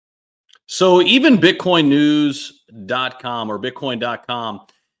So even BitcoinNews.com or Bitcoin.com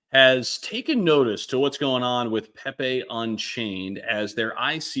has taken notice to what's going on with Pepe Unchained as their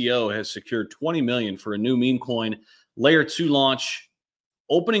ICO has secured 20 million for a new meme coin layer 2 launch,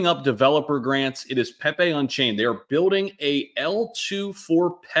 opening up developer grants. It is Pepe Unchained. They are building a L2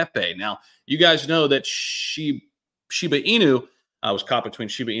 for Pepe. Now, you guys know that Shiba Inu, I was caught between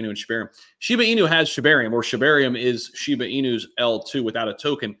Shiba Inu and Shibarium. Shiba Inu has Shibarium, or Shibarium is Shiba Inu's L2 without a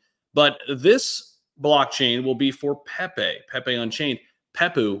token. But this blockchain will be for Pepe, Pepe Unchained.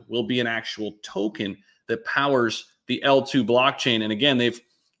 Pepe will be an actual token that powers the L2 blockchain. And again, they've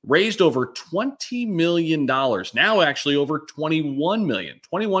raised over $20 million. Now actually over 21 million.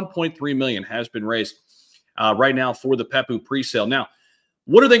 21.3 million has been raised right now for the Pepe pre-sale. Now,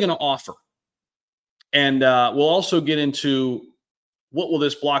 what are they going to offer? And we'll also get into what will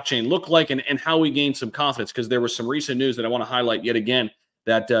this blockchain look like and how we gain some confidence, because there was some recent news that I want to highlight yet again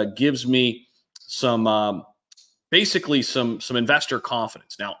that gives me some basically some investor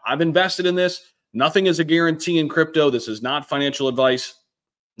confidence. Now, I've invested in this. Nothing is a guarantee in crypto. This is not financial advice.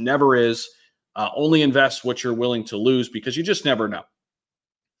 Never is. Only invest what you're willing to lose, because you just never know.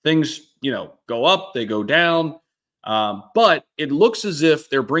 Things, go up, they go down. But it looks as if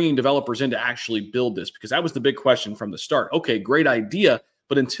they're bringing developers in to actually build this, because that was the big question from the start. Okay, great idea,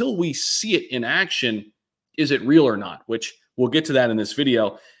 but until we see it in action, is it real or not? Which we'll get to that in this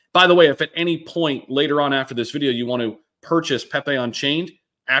video. By the way, if at any point later on after this video you want to purchase Pepe Unchained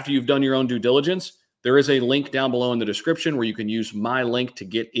after you've done your own due diligence, there is a link down below in the description where you can use my link to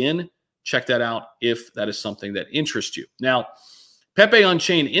get in. Check that out if that is something that interests you. Now, Pepe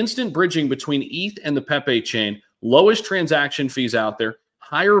Unchained, instant bridging between ETH and the Pepe chain, lowest transaction fees out there,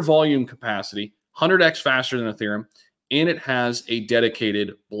 higher volume capacity, 100x faster than Ethereum, and it has a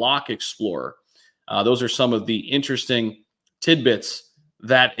dedicated block explorer. Those are some of the interesting tidbits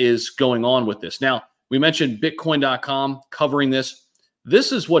that is going on with this. Now, we mentioned Bitcoin.com covering this.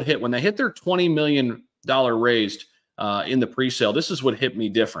 This is what hit when they hit their $20 million raised in the pre-sale. This is what hit me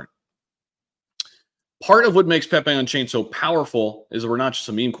different. Part of what makes Pepe Unchained so powerful is that we're not just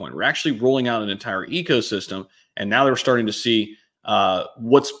a meme coin. We're actually rolling out an entire ecosystem, and now they're starting to see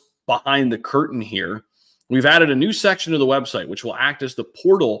what's behind the curtain here. We've added a new section to the website, which will act as the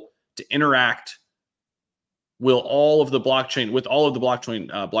portal to interact with all of the blockchain,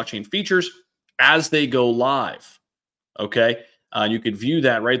 blockchain features as they go live. Okay, you could view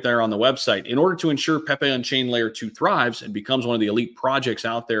that right there on the website. In order to ensure Pepe Unchained Layer 2 thrives and becomes one of the elite projects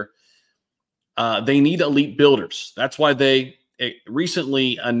out there, they need elite builders. That's why they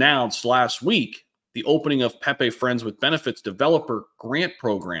recently announced last week the opening of Pepe Friends with Benefits developer grant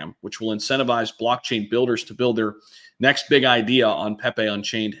program, which will incentivize blockchain builders to build their next big idea on Pepe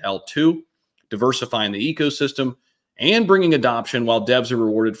Unchained L2, diversifying the ecosystem and bringing adoption while devs are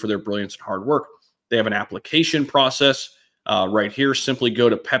rewarded for their brilliance and hard work. They have an application process right here. Simply go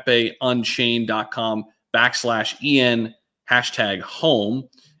to pepeunchained.com/EN #home.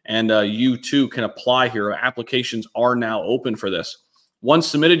 And you too can apply here. Applications are now open for this. Once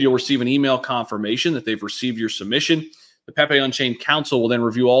submitted, you'll receive an email confirmation that they've received your submission. The Pepe Unchained Council will then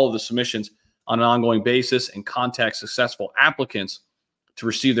review all of the submissions on an ongoing basis and contact successful applicants to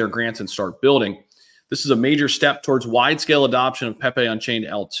receive their grants and start building. This is a major step towards wide-scale adoption of Pepe Unchained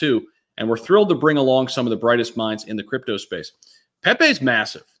L2, and we're thrilled to bring along some of the brightest minds in the crypto space. Pepe's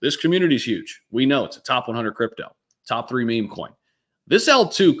massive. This community is huge. We know it's a top 100 crypto, top 3 meme coin. This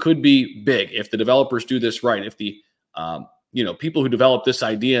L2 could be big if the developers do this right. If the people who develop this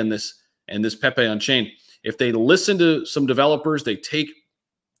idea and this Pepe Unchained, if they listen to some developers, they take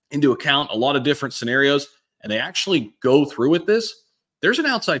into account a lot of different scenarios, and they actually go through with this, there's an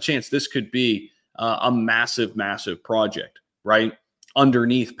outside chance this could be a massive, massive project, right?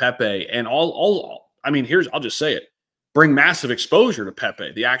 Underneath Pepe and I'll just say it, bring massive exposure to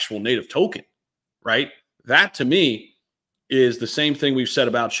Pepe, the actual native token, right? That to me is the same thing we've said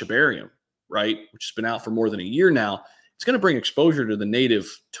about Shibarium, right? Which has been out for more than a year now. It's going to bring exposure to the native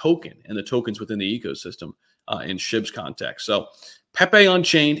token and the tokens within the ecosystem in SHIB's context. So Pepe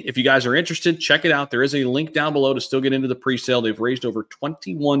Unchained, if you guys are interested, check it out. There is a link down below to still get into the pre-sale. They've raised over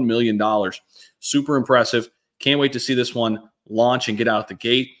 $21 million. Super impressive. Can't wait to see this one launch and get out the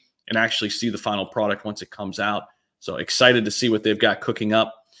gate and actually see the final product once it comes out. So excited to see what they've got cooking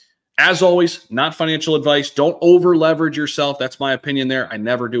up. As always, not financial advice. Don't over leverage yourself. That's my opinion there. I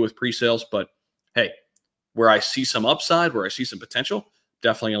never do with pre-sales, but hey, where I see some upside, where I see some potential,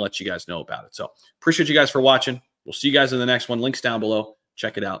 definitely gonna let you guys know about it. So appreciate you guys for watching. We'll see you guys in the next one. Links down below.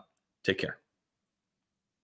 Check it out. Take care.